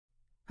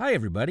Hi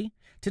everybody!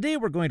 Today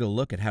we're going to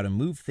look at how to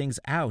move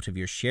things out of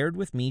your Shared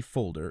With Me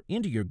folder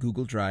into your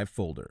Google Drive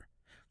folder.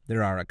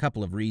 There are a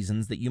couple of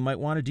reasons that you might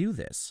want to do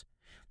this.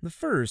 The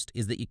first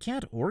is that you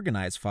can't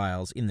organize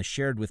files in the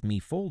Shared With Me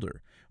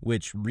folder,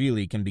 which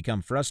really can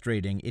become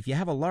frustrating if you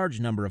have a large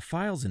number of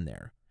files in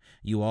there.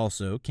 You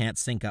also can't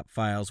sync up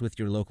files with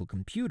your local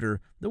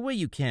computer the way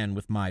you can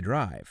with My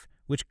Drive,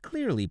 which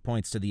clearly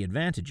points to the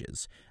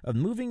advantages of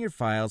moving your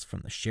files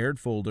from the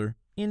shared folder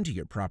into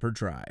your proper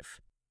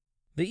drive.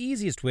 The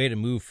easiest way to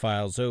move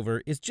files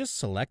over is just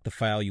select the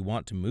file you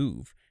want to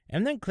move,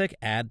 and then click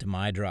Add to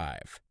My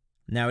Drive.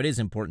 Now it is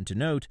important to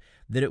note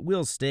that it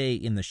will stay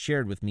in the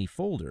Shared With Me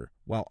folder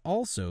while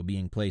also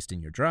being placed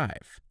in your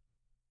drive.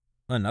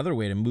 Another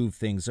way to move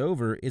things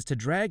over is to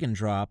drag and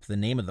drop the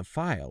name of the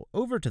file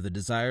over to the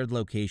desired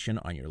location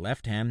on your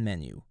left-hand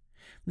menu.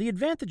 The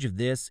advantage of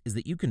this is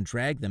that you can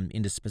drag them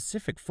into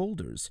specific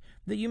folders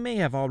that you may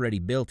have already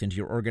built into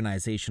your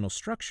organizational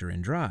structure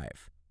in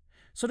Drive.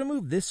 So to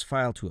move this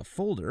file to a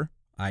folder,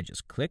 I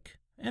just click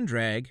and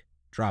drag,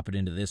 drop it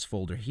into this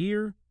folder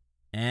here,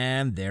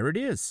 and there it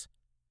is.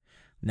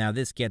 Now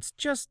this gets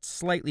just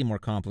slightly more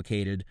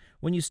complicated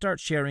when you start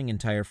sharing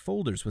entire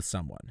folders with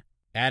someone.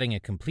 Adding a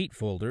complete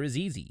folder is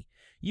easy.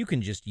 You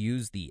can just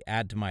use the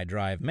Add to My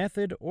Drive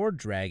method or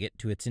drag it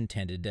to its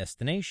intended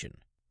destination.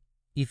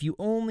 If you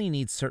only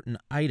need certain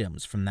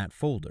items from that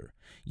folder,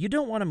 you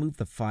don't want to move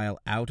the file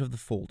out of the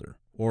folder,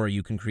 or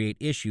you can create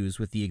issues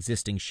with the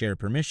existing share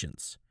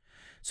permissions.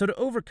 So to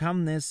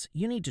overcome this,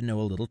 you need to know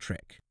a little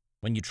trick.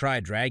 When you try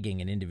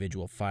dragging an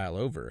individual file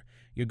over,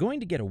 you're going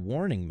to get a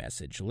warning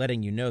message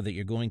letting you know that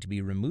you're going to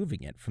be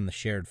removing it from the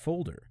shared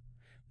folder.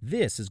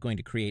 This is going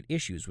to create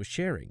issues with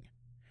sharing.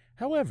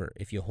 However,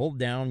 if you hold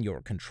down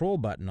your Control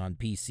button on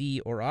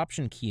PC or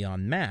Option key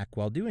on Mac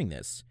while doing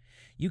this,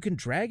 you can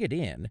drag it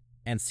in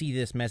and see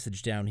this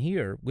message down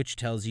here which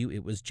tells you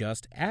it was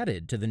just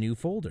added to the new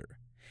folder.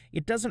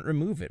 It doesn't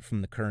remove it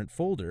from the current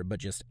folder but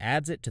just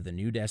adds it to the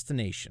new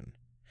destination.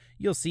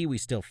 You'll see we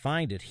still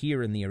find it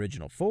here in the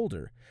original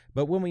folder,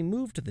 but when we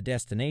move to the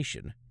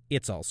destination,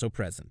 it's also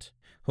present.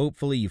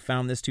 Hopefully you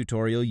found this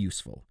tutorial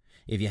useful.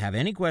 If you have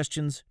any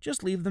questions,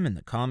 just leave them in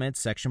the comments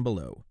section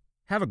below.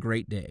 Have a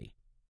great day.